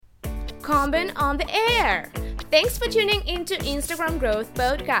Kanban on the air. Thanks for tuning into Instagram Growth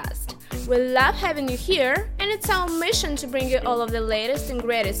Podcast. We love having you here, and it's our mission to bring you all of the latest and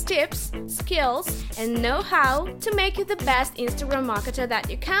greatest tips, skills, and know-how to make you the best Instagram marketer that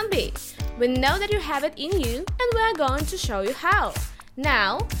you can be. We know that you have it in you, and we are going to show you how.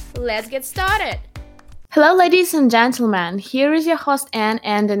 Now, let's get started. Hello, ladies and gentlemen. Here is your host, Anne,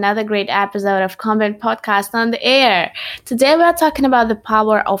 and another great episode of Kanban Podcast on the air. Today, we are talking about the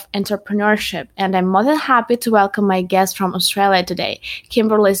power of entrepreneurship, and I'm more than happy to welcome my guest from Australia today,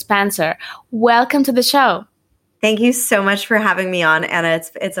 Kimberly Spencer. Welcome to the show. Thank you so much for having me on, Anna.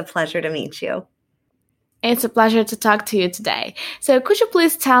 It's a pleasure to meet you. It's a pleasure to talk to you today. So could you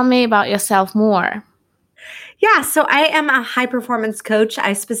please tell me about yourself more? Yeah, so I am a high-performance coach.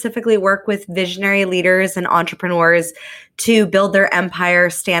 I specifically work with visionary leaders and entrepreneurs to build their empire,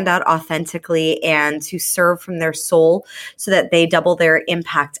 stand out authentically, and to serve from their soul so that they double their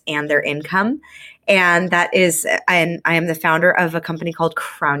impact and their income. And that is, I am the founder of a company called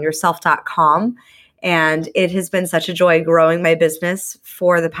crownyourself.com. And it has been such a joy growing my business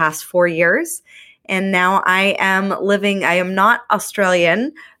for the past 4 years. And now I am not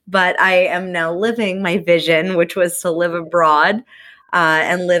Australian, but I am now living my vision, which was to live abroad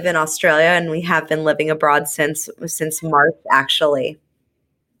and live in Australia. And we have been living abroad since March, actually.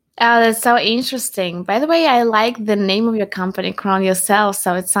 Oh, that's so interesting. By the way, I like the name of your company, Crown Yourself.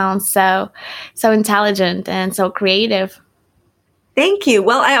 So it sounds so intelligent and so creative. Thank you.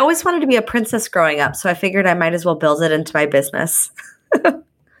 Well, I always wanted to be a princess growing up, so I figured I might as well build it into my business.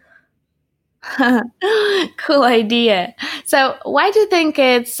 Cool idea. So why do you think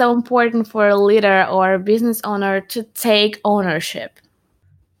it's so important for a leader or a business owner to take ownership?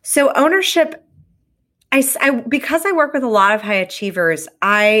 So ownership, because I work with a lot of high achievers,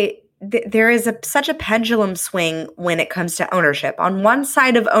 there is such a pendulum swing when it comes to ownership. On one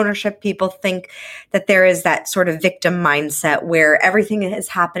side of ownership, people think that there is that sort of victim mindset where everything is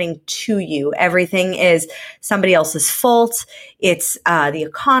happening to you. Everything is somebody else's fault. It's the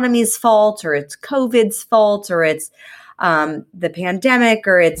economy's fault, or it's COVID's fault, or it's the pandemic,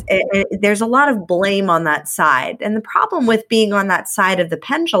 or there's a lot of blame on that side. And the problem with being on that side of the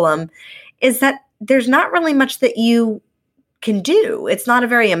pendulum is that there's not really much that you can do. It's not a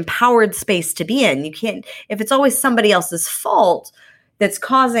very empowered space to be in. You can't, if it's always somebody else's fault that's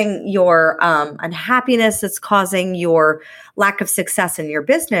causing your unhappiness, that's causing your lack of success in your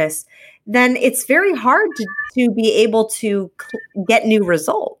business, then it's very hard to be able to get new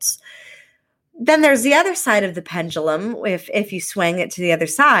results. Then there's the other side of the pendulum, if you swing it to the other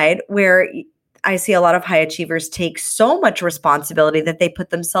side, where I see a lot of high achievers take so much responsibility that they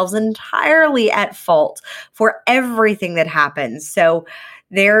put themselves entirely at fault for everything that happens. So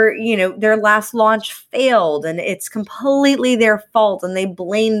their last launch failed and it's completely their fault, and they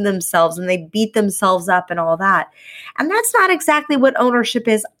blame themselves and they beat themselves up and all that. And that's not exactly what ownership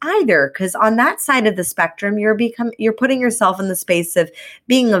is either, because on that side of the spectrum, you're putting yourself in the space of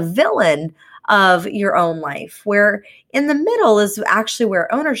being a villain of your own life, where in the middle is actually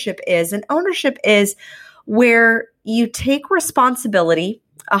where ownership is. And ownership is where you take responsibility,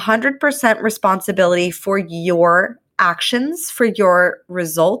 100% responsibility for your actions, for your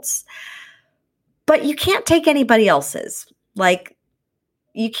results, but you can't take anybody else's. Like,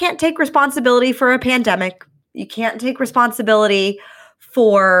 you can't take responsibility for a pandemic. You can't take responsibility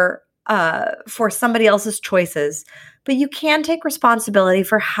for somebody else's choices, but you can take responsibility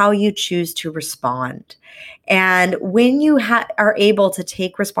for how you choose to respond. And when you are able to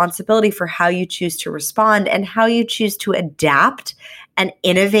take responsibility for how you choose to respond and how you choose to adapt and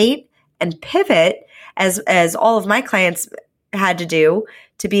innovate and pivot, as all of my clients had to do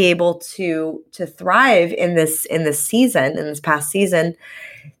to be able to thrive in this past season,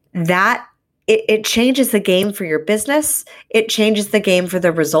 that it changes the game for your business. It changes the game for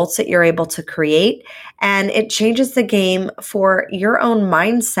the results that you're able to create. And it changes the game for your own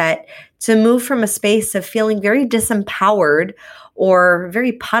mindset to move from a space of feeling very disempowered or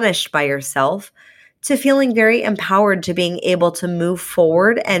very punished by yourself to feeling very empowered, to being able to move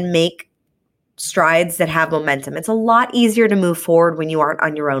forward and make strides that have momentum. It's a lot easier to move forward when you aren't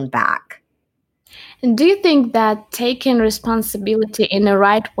on your own back. And do you think that taking responsibility in the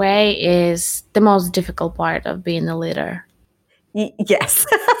right way is the most difficult part of being a leader? Yes.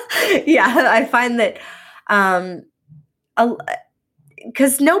 Yeah, I find that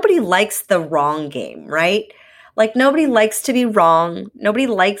because nobody likes the wrong game, right? Like, nobody likes to be wrong. Nobody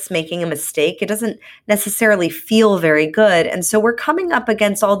likes making a mistake. It doesn't necessarily feel very good. And so we're coming up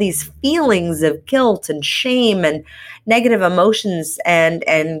against all these feelings of guilt and shame and negative emotions and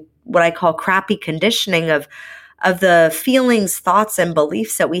what I call crappy conditioning of the feelings, thoughts, and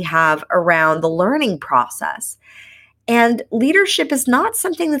beliefs that we have around the learning process. And leadership is not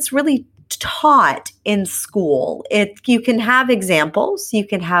something that's really taught in school. You can have examples, you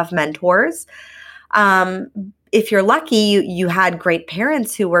can have mentors. If you're lucky, you had great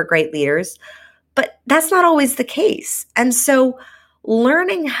parents who were great leaders, but that's not always the case. And so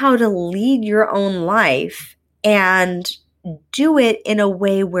learning how to lead your own life and do it in a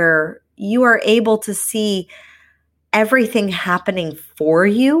way where you are able to see everything happening for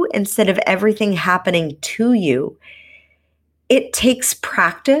you instead of everything happening to you, it takes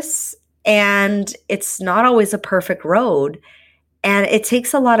practice, and it's not always a perfect road. And it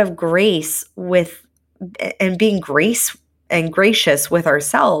takes a lot of grace and being gracious with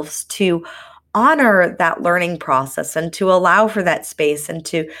ourselves to honor that learning process and to allow for that space and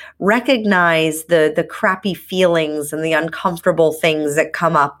to recognize the crappy feelings and the uncomfortable things that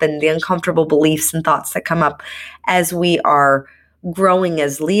come up and the uncomfortable beliefs and thoughts that come up as we are growing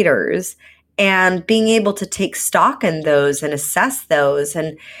as leaders, and being able to take stock in those and assess those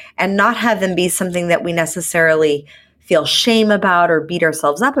and not have them be something that we necessarily feel shame about or beat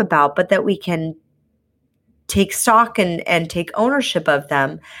ourselves up about, but that we can take stock and take ownership of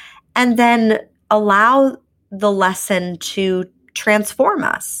them, and then allow the lesson to transform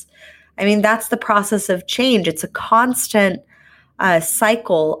us. I mean, that's the process of change. It's a constant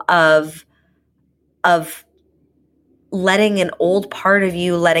cycle of letting an old part of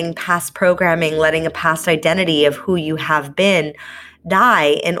you, letting past programming, letting a past identity of who you have been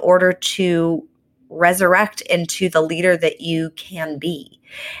die in order to resurrect into the leader that you can be.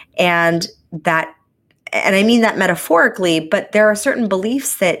 And I mean that metaphorically, but there are certain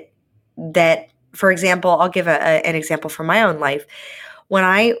beliefs that, for example, I'll give an example from my own life. When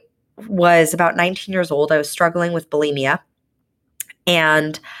I was about 19 years old, I was struggling with bulimia,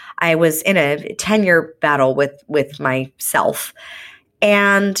 and I was in a 10-year battle with myself.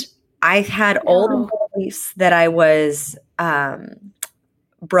 And I had all the beliefs that I was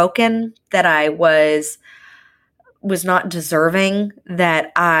broken, that I was not deserving,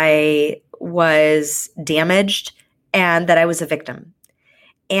 that I was damaged, and that I was a victim.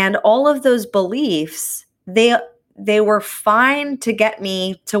 And all of those beliefs, they were fine to get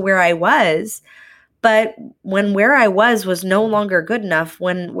me to where I was. But when where I was no longer good enough,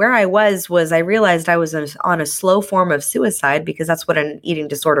 when where I was I realized I was on a slow form of suicide, because that's what an eating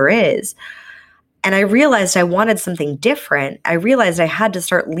disorder is. And I realized I wanted something different. I realized I had to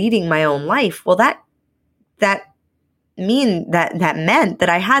start leading my own life. Well, that meant that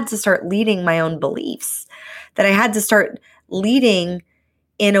I had to start leading my own beliefs, that I had to start leading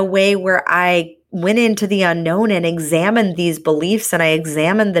in a way where I went into the unknown and examined these beliefs, and I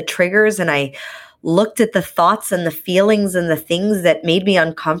examined the triggers, and I looked at the thoughts and the feelings and the things that made me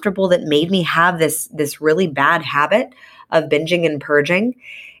uncomfortable, that made me have this really bad habit of binging and purging,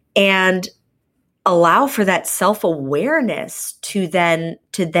 and allow for that self-awareness to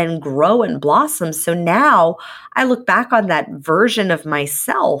then grow and blossom. So now I look back on that version of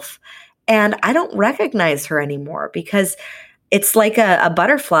myself and I don't recognize her anymore, because it's like a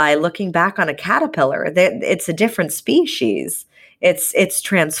butterfly looking back on a caterpillar. It's a different species. It's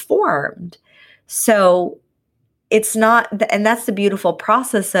transformed. So it's not, and that's the beautiful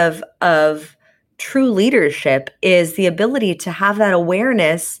process of true leadership, is the ability to have that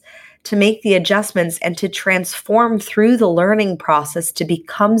awareness, to make the adjustments, and to transform through the learning process to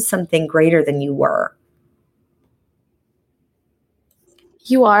become something greater than you were.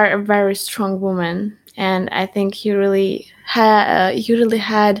 You are a very strong woman, and I think you really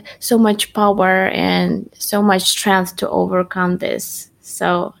had so much power and so much strength to overcome this.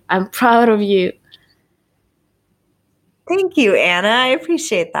 So I'm proud of you. Thank you, Anna. I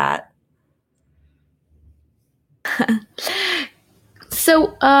appreciate that.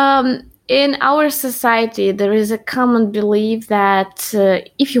 So, in our society, there is a common belief that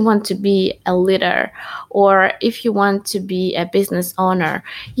if you want to be a leader or if you want to be a business owner,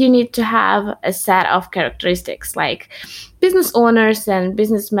 you need to have a set of characteristics. Like, business owners and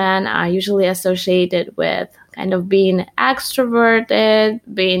businessmen are usually associated with kind of being extroverted,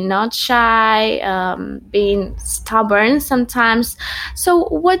 being not shy, being stubborn sometimes. So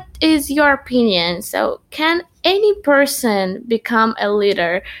what is your opinion? So can any person become a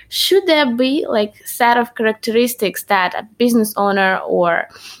leader? Should there be like a set of characteristics that a business owner or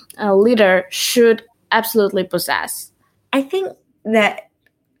a leader should absolutely possess? I think that,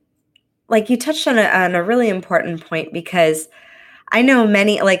 like, you touched on a really important point, because I know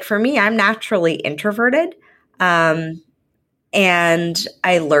many, like for me, I'm naturally introverted. And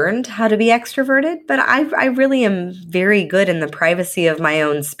I learned how to be extroverted, but I really am very good in the privacy of my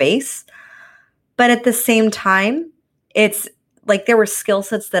own space. But at the same time, it's like there were skill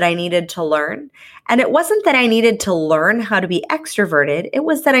sets that I needed to learn. And it wasn't that I needed to learn how to be extroverted. It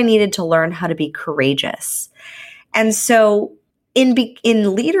was that I needed to learn how to be courageous. And so in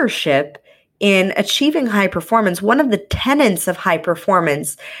leadership, in achieving high performance, one of the tenets of high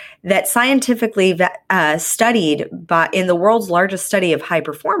performance that scientifically studied in the world's largest study of high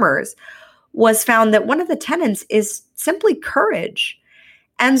performers was found that one of the tenets is simply courage.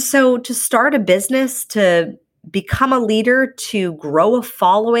 And so to start a business, to become a leader, to grow a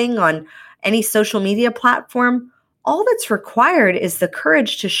following on any social media platform, all that's required is the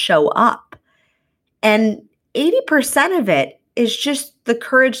courage to show up. And 80% of it is just the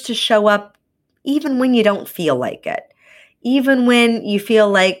courage to show up even when you don't feel like it, even when you feel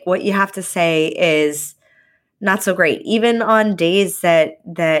like what you have to say is not so great, even on days that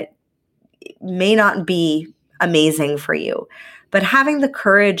may not be amazing for you. But having the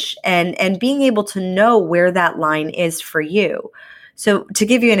courage and being able to know where that line is for you. So to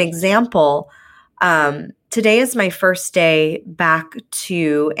give you an example, today is my first day back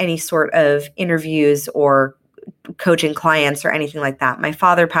to any sort of interviews or coaching clients or anything like that. My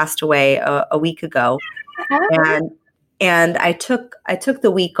father passed away a week ago, and I took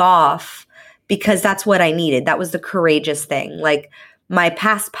the week off because that's what I needed. That was the courageous thing. Like my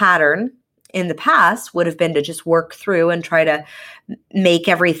past pattern in the past would have been to just work through and try to make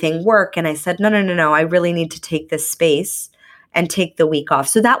everything work. And I said, no, I really need to take this space and take the week off.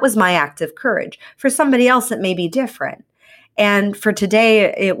 So that was my act of courage. For somebody else, it may be different. And for today,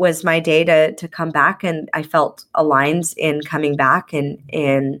 it was my day to come back, and I felt aligned in coming back and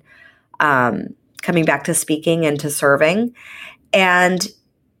in coming back to speaking and to serving, but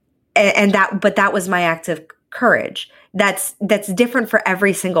that was my act of courage. That's different for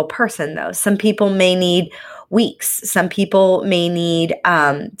every single person, though. Some people may need weeks. Some people may need,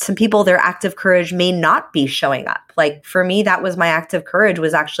 their act of courage may not be showing up. Like for me, that was my act of courage,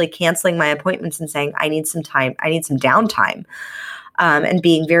 was actually canceling my appointments and saying, I need some time. I need some downtime, and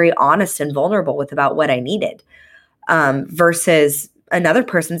being very honest and vulnerable about what I needed, versus another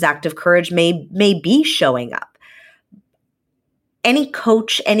person's act of courage may be showing up. Any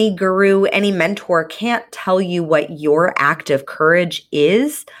coach, any guru, any mentor can't tell you what your act of courage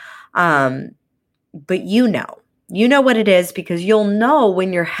is. But you know what it is, because you'll know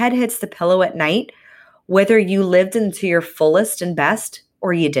when your head hits the pillow at night, whether you lived into your fullest and best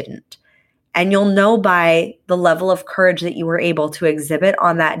or you didn't. And you'll know by the level of courage that you were able to exhibit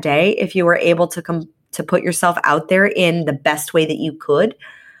on that day, if you were able to put yourself out there in the best way that you could.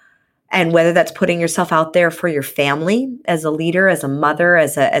 And whether that's putting yourself out there for your family as a leader, as a mother,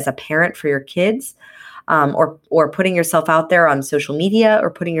 as a parent for your kids, or putting yourself out there on social media,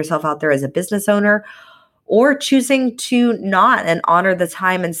 or putting yourself out there as a business owner, or choosing to not and honor the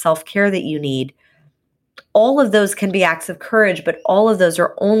time and self-care that you need. All of those can be acts of courage, but all of those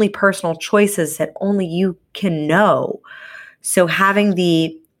are only personal choices that only you can know. So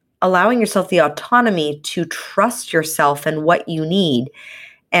allowing yourself the autonomy to trust yourself and what you need,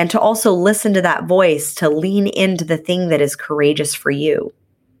 and to also listen to that voice, to lean into the thing that is courageous for you.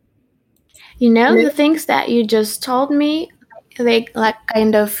 The things that you just told me, like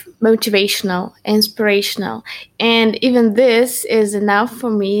kind of motivational, inspirational. And even this is enough for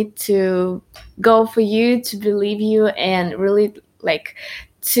me to go for you, to believe you, and really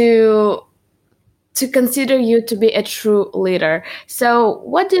to consider you to be a true leader. So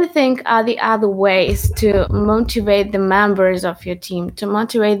what do you think are the other ways to motivate the members of your team, to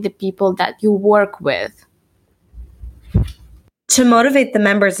motivate the people that you work with? To motivate the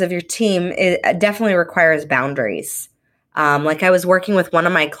members of your team, it definitely requires boundaries. Like I was working with one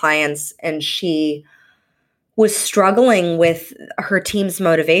of my clients, and she was struggling with her team's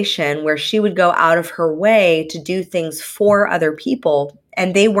motivation, where she would go out of her way to do things for other people,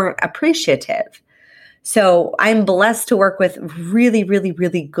 and they weren't appreciative. So I'm blessed to work with really, really,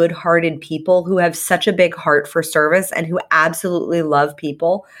 really good-hearted people who have such a big heart for service and who absolutely love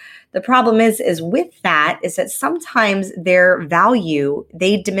people. The problem is with that is that sometimes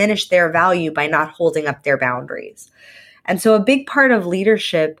they diminish their value by not holding up their boundaries. And so a big part of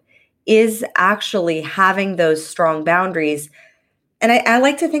leadership is actually having those strong boundaries. And I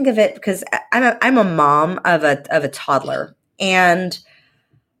like to think of it because I'm a mom of a toddler, and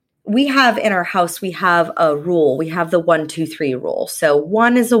we have in our house, we have a rule. We have the 1, 2, 3 rule. So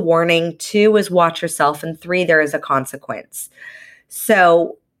 1 is a warning, 2 is watch yourself, and 3, there is a consequence.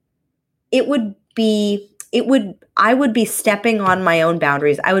 So I would be stepping on my own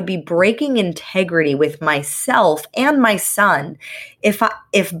boundaries. I would be breaking integrity with myself and my son if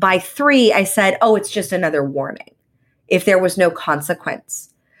by 3 I said, oh, it's just another warning, if there was no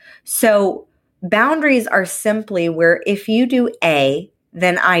consequence. So boundaries are simply where if you do A,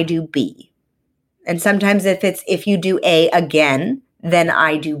 then I do B. And sometimes if you do A again, then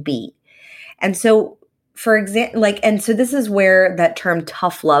I do B. And so, for example, and so this is where that term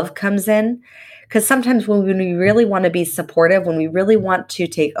tough love comes in. Because sometimes when we really want to be supportive, when we really want to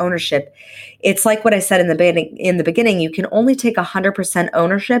take ownership, it's like what I said in the beginning, you can only take 100%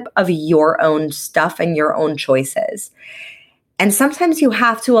 ownership of your own stuff and your own choices. And sometimes you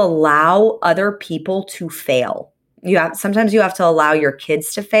have to allow other people to fail. Sometimes you have to allow your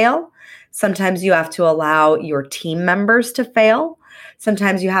kids to fail. Sometimes you have to allow your team members to fail.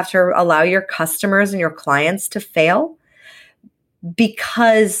 Sometimes you have to allow your customers and your clients to fail,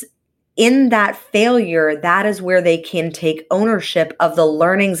 because in that failure, that is where they can take ownership of the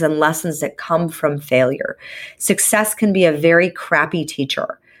learnings and lessons that come from failure. Success can be a very crappy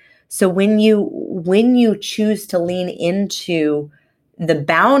teacher. So when you choose to lean into the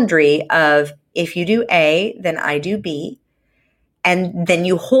boundary of if you do A, then I do B, and then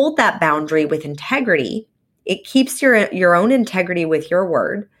you hold that boundary with integrity, it keeps your own integrity with your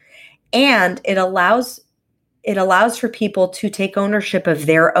word, and it allows for people to take ownership of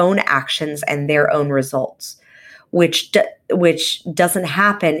their own actions and their own results, which doesn't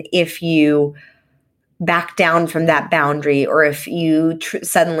happen if you back down from that boundary, or if you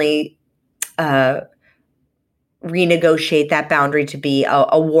suddenly renegotiate that boundary to be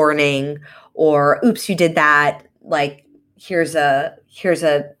a warning, or oops, you did that. Like, here's a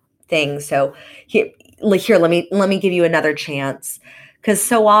thing. So here, let me give you another chance. Because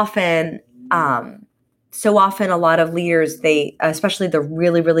so often a lot of leaders, they, especially the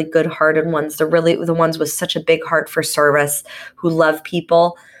really, really good-hearted ones, the ones with such a big heart for service, who love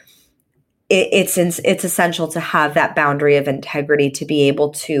people, it's essential to have that boundary of integrity, to be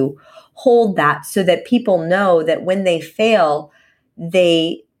able to hold that, so that people know that when they fail,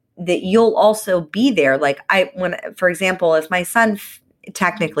 that you'll also be there. Like for example, if my son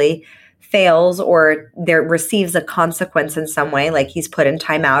technically fails, or there receives a consequence in some way, like he's put in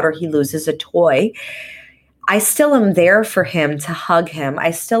timeout or he loses a toy, I still am there for him to hug him.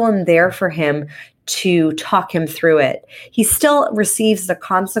 I still am there for him to talk him through it. He still receives the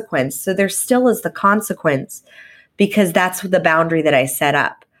consequence. So there still is the consequence, because that's the boundary that I set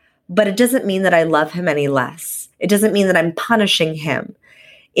up. But it doesn't mean that I love him any less. It doesn't mean that I'm punishing him.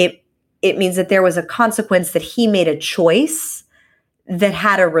 It means that there was a consequence, that he made a choice that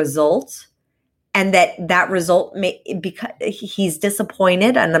had a result, and that result because he's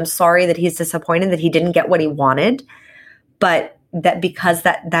disappointed, and I'm sorry that he's disappointed that he didn't get what he wanted, but that because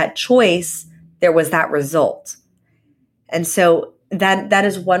that choice, there was that result. And so that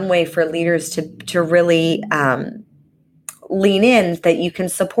is one way for leaders to really lean in, that you can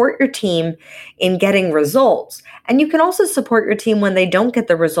support your team in getting results. And you can also support your team when they don't get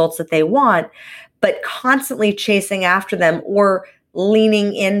the results that they want, but constantly chasing after them, or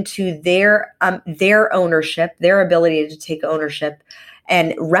leaning into their ownership, their ability to take ownership,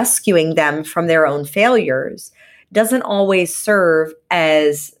 and rescuing them from their own failures, doesn't always serve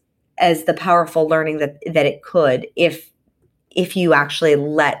as the powerful learning that it could, if you actually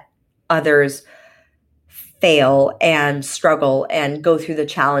let others fail and struggle and go through the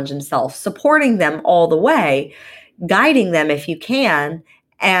challenge themselves, supporting them all the way, guiding them if you can,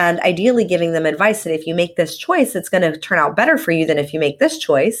 and ideally giving them advice that if you make this choice, it's going to turn out better for you than if you make this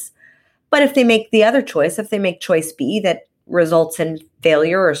choice. But if they make the other choice, if they make choice B that results in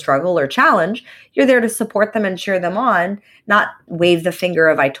failure or struggle or challenge, you're there to support them and cheer them on, not wave the finger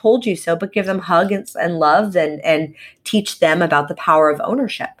of I told you so, but give them hugs and love, and teach them about the power of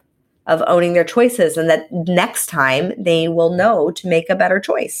ownership, of owning their choices, and that next time they will know to make a better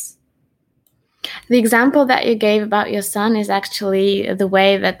choice. The example that you gave about your son is actually the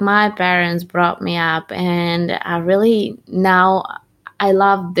way that my parents brought me up. And I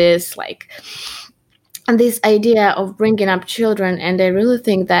love this, this idea of bringing up children. And I really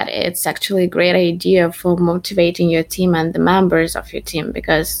think that it's actually a great idea for motivating your team and the members of your team,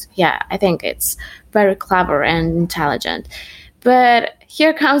 because, I think it's very clever and intelligent. But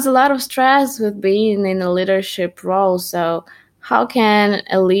here comes a lot of stress with being in a leadership role. So how can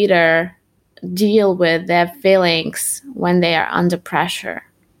a leader deal with their feelings when they are under pressure?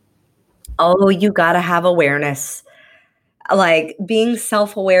 Oh, you got to have awareness. Like, being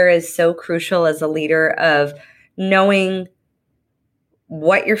self-aware is so crucial as a leader, of knowing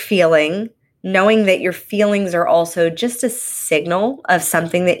what you're feeling, knowing that your feelings are also just a signal of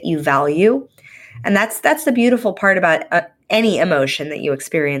something that you value. And that's the beautiful part about any emotion that you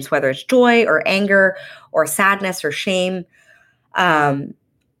experience, whether it's joy or anger or sadness or shame.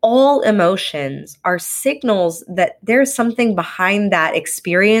 all emotions are signals that there's something behind that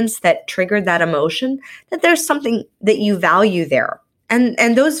experience that triggered that emotion, that there's something that you value there.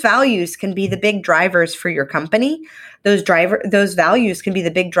 And those values can be the big drivers for your company. Those values can be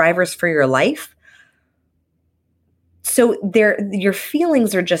the big drivers for your life. So your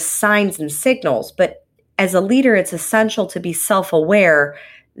feelings are just signs and signals, but as a leader, it's essential to be self-aware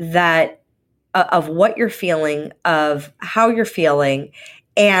that of what you're feeling, of how you're feeling,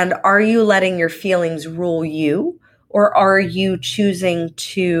 and are you letting your feelings rule you, or are you choosing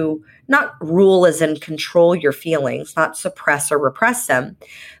to not rule as in control your feelings, not suppress or repress them,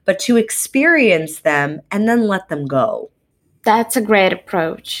 but to experience them and then let them go? That's a great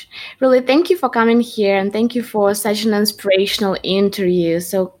approach. Really, thank you for coming here and thank you for such an inspirational interview.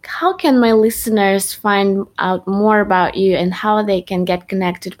 So how can my listeners find out more about you and how they can get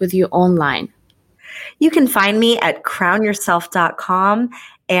connected with you online? You can find me at crownyourself.com.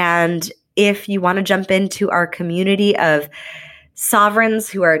 And if you want to jump into our community of sovereigns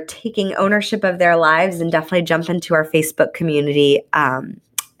who are taking ownership of their lives, then definitely jump into our Facebook community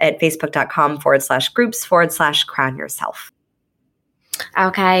at facebook.com/groups/crownyourself.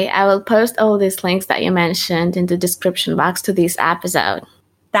 Okay, I will post all these links that you mentioned in the description box to this episode.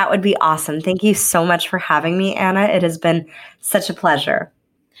 That would be awesome. Thank you so much for having me, Anna. It has been such a pleasure.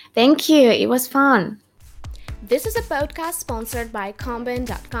 Thank you. It was fun. This is a podcast sponsored by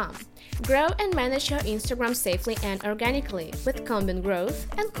Combin.com. Grow and manage your Instagram safely and organically with Combin Growth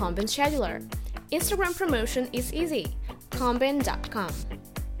and Combin Scheduler. Instagram promotion is easy. Combin.com.